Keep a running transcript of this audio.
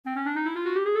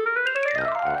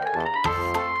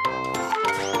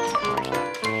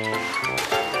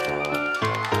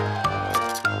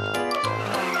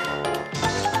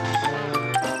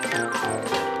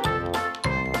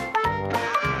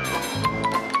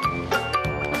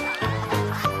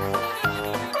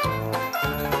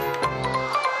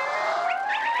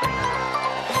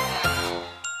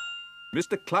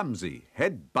Mr. Clumsy,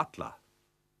 head butler.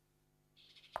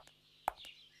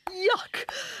 Yuck!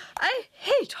 I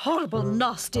hate horrible,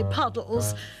 nasty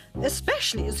puddles,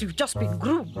 especially as you've just been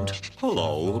groomed.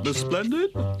 Hello, Miss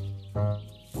Splendid.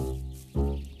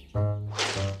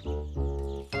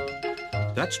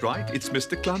 That's right, it's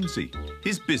Mr. Clumsy.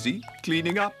 He's busy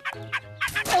cleaning up.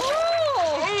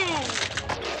 Oh!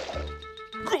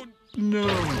 Good no.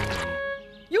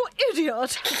 You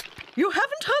idiot! You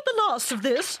haven't heard the last of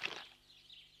this.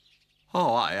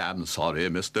 Oh, I am sorry,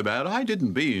 Mr. Bear. I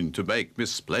didn't mean to make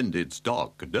Miss Splendid's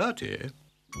dog dirty.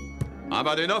 I've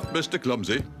had enough, Mr.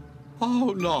 Clumsy.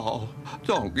 Oh, no.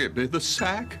 Don't give me the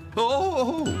sack.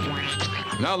 Oh!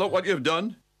 Now look what you've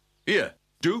done. Here,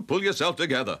 do pull yourself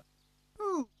together.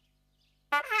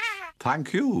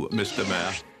 Thank you, Mr.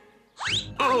 Mayor.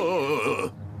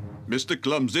 Oh! Mr.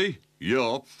 Clumsy,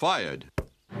 you're fired.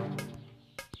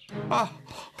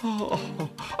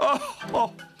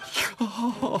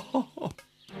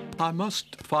 I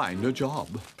must find a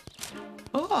job.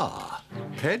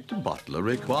 Head butler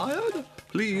required.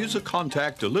 Please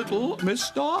contact Little Miss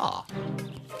Star.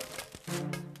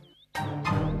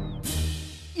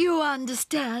 You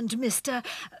understand, Mr.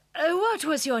 What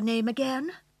was your name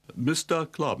again? Mr.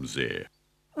 Clumsy.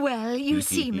 Well, you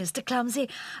see, Mr. Clumsy,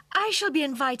 I shall be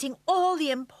inviting all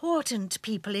the important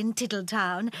people in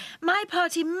Tiddletown. My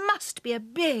party must be a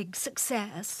big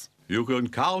success. You can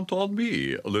count on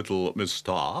me, Little Miss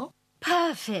Star.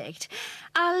 Perfect.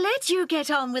 I'll let you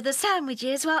get on with the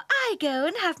sandwiches while I go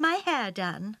and have my hair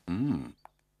done.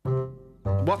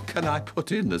 What can I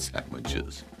put in the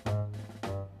sandwiches?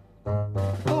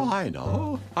 Oh, I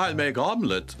know. I'll make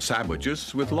omelette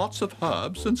sandwiches with lots of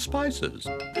herbs and spices.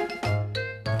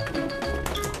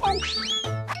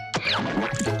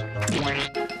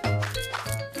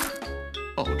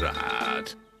 Oh,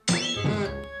 Dad.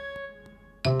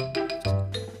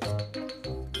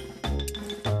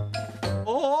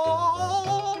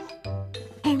 Oh!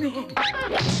 Oh, no.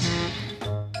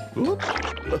 Oops.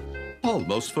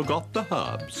 Almost forgot the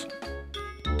herbs.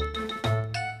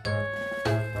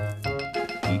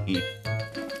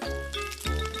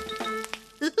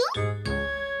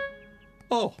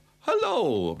 Oh,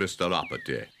 hello, Mr.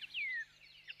 Uppity.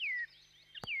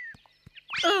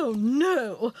 Oh,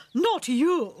 no, not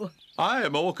you. I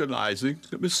am organizing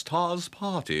Miss Star's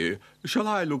party. Shall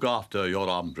I look after your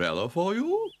umbrella for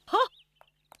you? Huh?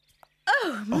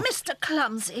 Oh, Mr.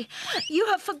 Clumsy, you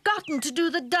have forgotten to do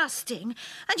the dusting,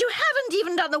 and you haven't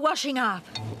even done the washing up.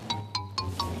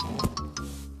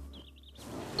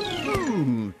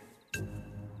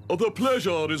 The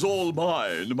pleasure is all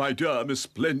mine, my dear Miss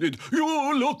Splendid.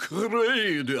 You look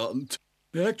radiant.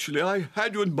 Actually, I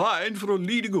had you in mind for a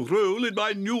leading role in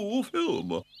my new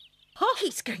film. Oh,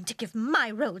 he's going to give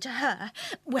my role to her.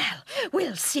 Well,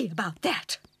 we'll see about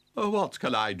that. What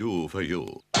can I do for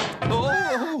you?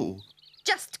 Oh!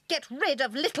 Just get rid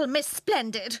of Little Miss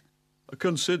Splendid.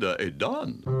 Consider it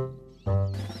done.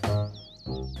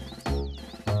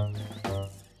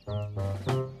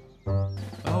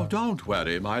 Oh, don't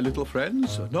worry, my little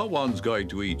friends. No one's going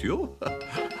to eat you.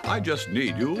 I just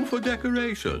need you for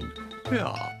decoration.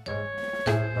 Here.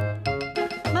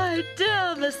 My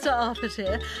dear Mr. Uppity,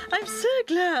 I'm so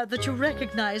glad that you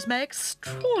recognize my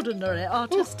extraordinary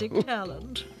artistic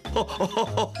talent.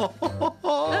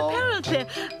 Apparently,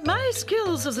 my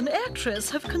skills as an actress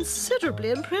have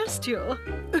considerably impressed you.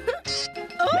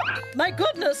 Oh, my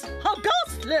goodness, how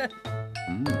ghastly!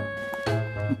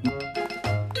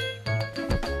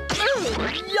 Oh,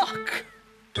 yuck!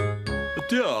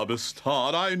 Dear Miss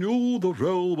Star, I knew the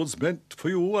role was meant for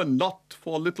you and not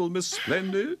for Little Miss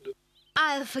Splendid.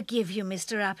 I'll forgive you,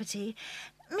 Mr. Uppity.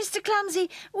 Mr. Clumsy,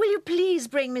 will you please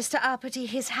bring Mr. Uppity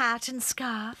his hat and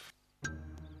scarf?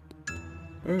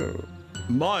 Oh,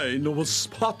 mine was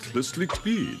spotlessly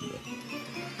clean.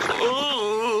 Oh!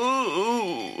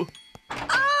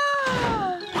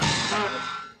 Ah!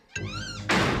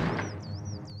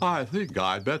 I think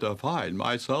I'd better find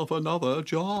myself another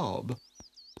job.